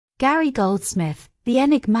Gary Goldsmith, the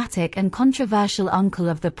enigmatic and controversial uncle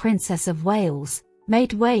of the Princess of Wales,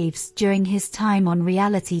 made waves during his time on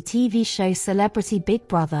reality TV show Celebrity Big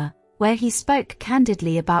Brother, where he spoke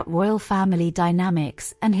candidly about royal family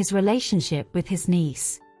dynamics and his relationship with his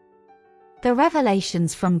niece. The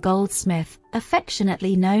revelations from Goldsmith,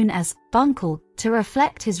 affectionately known as Bunkle, to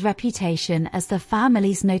reflect his reputation as the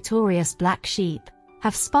family's notorious black sheep,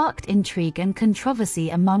 have sparked intrigue and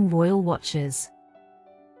controversy among royal watchers.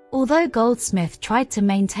 Although Goldsmith tried to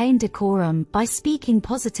maintain decorum by speaking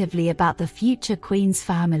positively about the future Queen's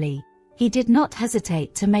family, he did not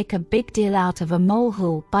hesitate to make a big deal out of a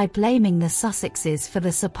molehill by blaming the Sussexes for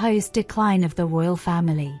the supposed decline of the royal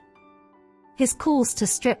family. His calls to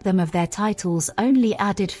strip them of their titles only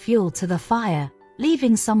added fuel to the fire,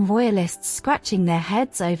 leaving some royalists scratching their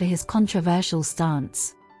heads over his controversial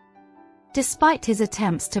stance. Despite his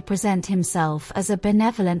attempts to present himself as a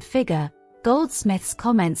benevolent figure, Goldsmith's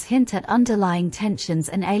comments hint at underlying tensions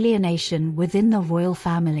and alienation within the royal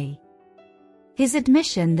family. His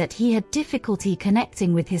admission that he had difficulty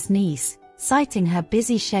connecting with his niece, citing her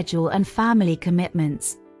busy schedule and family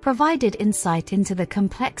commitments, provided insight into the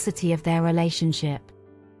complexity of their relationship.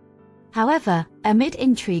 However, amid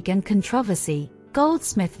intrigue and controversy,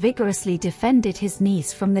 Goldsmith vigorously defended his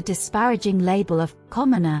niece from the disparaging label of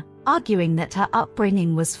commoner, arguing that her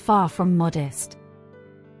upbringing was far from modest.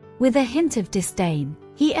 With a hint of disdain,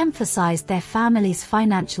 he emphasized their family's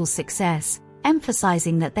financial success,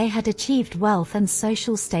 emphasizing that they had achieved wealth and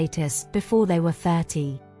social status before they were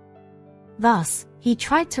 30. Thus, he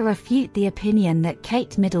tried to refute the opinion that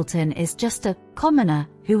Kate Middleton is just a commoner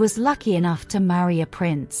who was lucky enough to marry a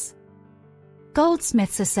prince.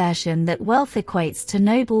 Goldsmith's assertion that wealth equates to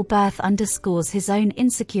noble birth underscores his own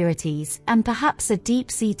insecurities and perhaps a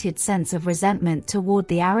deep-seated sense of resentment toward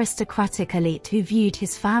the aristocratic elite who viewed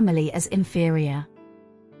his family as inferior.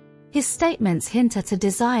 His statements hint at a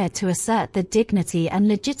desire to assert the dignity and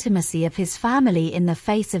legitimacy of his family in the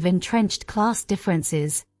face of entrenched class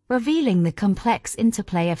differences, revealing the complex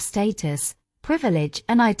interplay of status, privilege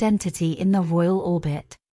and identity in the royal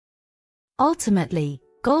orbit. Ultimately,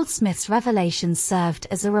 Goldsmith's revelations served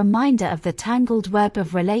as a reminder of the tangled web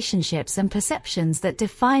of relationships and perceptions that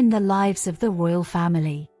define the lives of the royal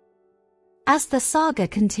family. As the saga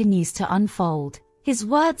continues to unfold, his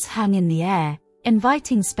words hang in the air,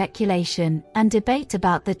 inviting speculation and debate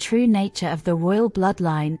about the true nature of the royal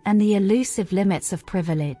bloodline and the elusive limits of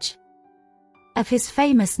privilege. Of his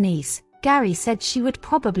famous niece, Gary said she would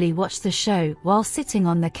probably watch the show while sitting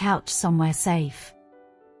on the couch somewhere safe.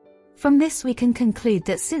 From this we can conclude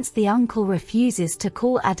that since the uncle refuses to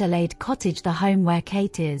call Adelaide Cottage the home where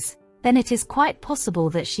Kate is, then it is quite possible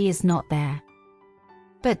that she is not there.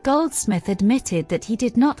 But Goldsmith admitted that he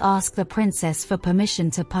did not ask the princess for permission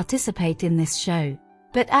to participate in this show,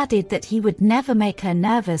 but added that he would never make her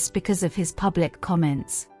nervous because of his public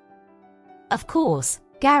comments. Of course,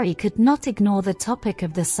 Gary could not ignore the topic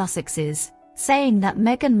of the Sussexes, saying that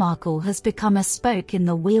Meghan Markle has become a spoke in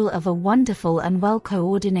the wheel of a wonderful and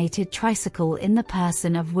well-coordinated tricycle in the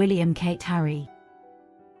person of William Kate Harry.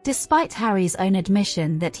 Despite Harry's own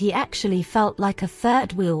admission that he actually felt like a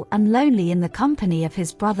third wheel and lonely in the company of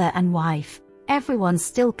his brother and wife, everyone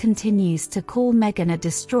still continues to call Meghan a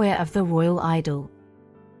destroyer of the royal idol.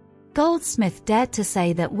 Goldsmith dared to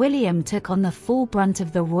say that William took on the full brunt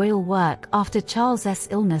of the royal work after Charles's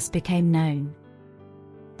illness became known.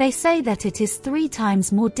 They say that it is 3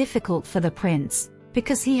 times more difficult for the prince,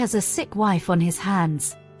 because he has a sick wife on his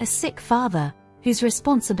hands, a sick father, whose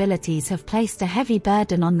responsibilities have placed a heavy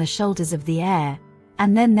burden on the shoulders of the heir,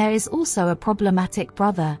 and then there is also a problematic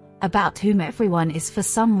brother, about whom everyone is for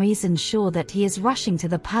some reason sure that he is rushing to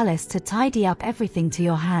the palace to tidy up everything to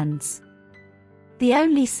your hands. The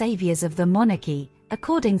only saviors of the monarchy,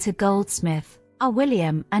 according to Goldsmith, are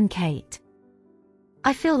William and Kate.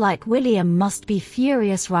 I feel like William must be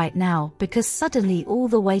furious right now because suddenly all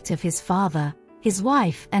the weight of his father, his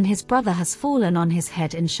wife and his brother has fallen on his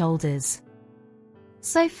head and shoulders.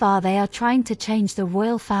 So far they are trying to change the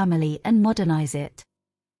royal family and modernize it.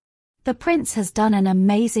 The prince has done an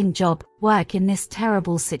amazing work in this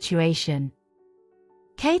terrible situation.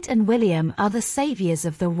 Kate and William are the saviors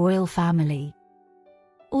of the royal family.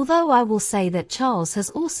 Although I will say that Charles has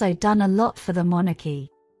also done a lot for the monarchy.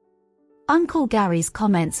 Uncle Gary's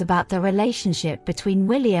comments about the relationship between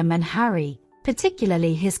William and Harry,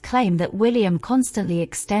 particularly his claim that William constantly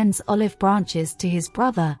extends olive branches to his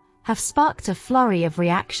brother, have sparked a flurry of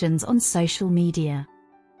reactions on social media.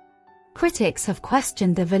 Critics have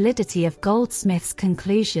questioned the validity of Goldsmith's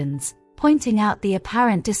conclusions, pointing out the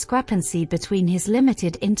apparent discrepancy between his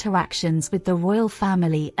limited interactions with the royal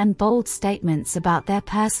family and bold statements about their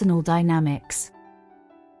personal dynamics.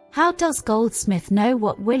 How does Goldsmith know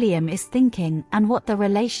what William is thinking and what the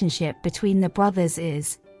relationship between the brothers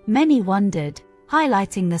is? Many wondered,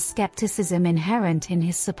 highlighting the skepticism inherent in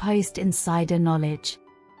his supposed insider knowledge.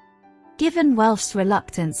 Given Welsh's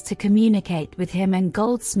reluctance to communicate with him and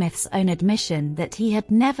Goldsmith's own admission that he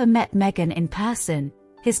had never met Meghan in person,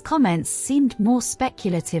 his comments seemed more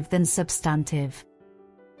speculative than substantive.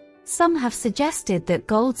 Some have suggested that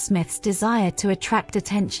Goldsmith's desire to attract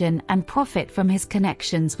attention and profit from his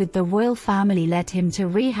connections with the royal family led him to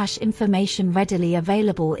rehash information readily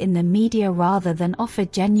available in the media rather than offer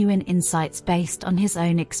genuine insights based on his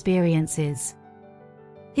own experiences.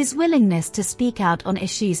 His willingness to speak out on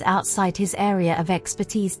issues outside his area of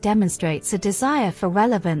expertise demonstrates a desire for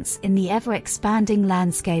relevance in the ever-expanding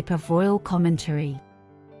landscape of royal commentary.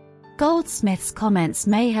 Goldsmith's comments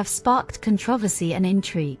may have sparked controversy and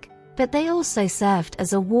intrigue, but they also served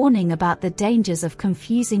as a warning about the dangers of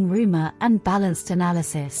confusing rumor and balanced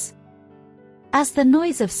analysis. As the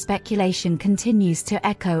noise of speculation continues to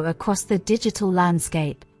echo across the digital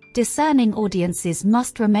landscape, discerning audiences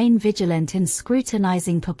must remain vigilant in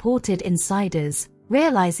scrutinizing purported insiders,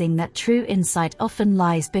 realizing that true insight often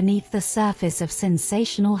lies beneath the surface of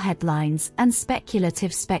sensational headlines and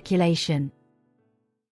speculative speculation.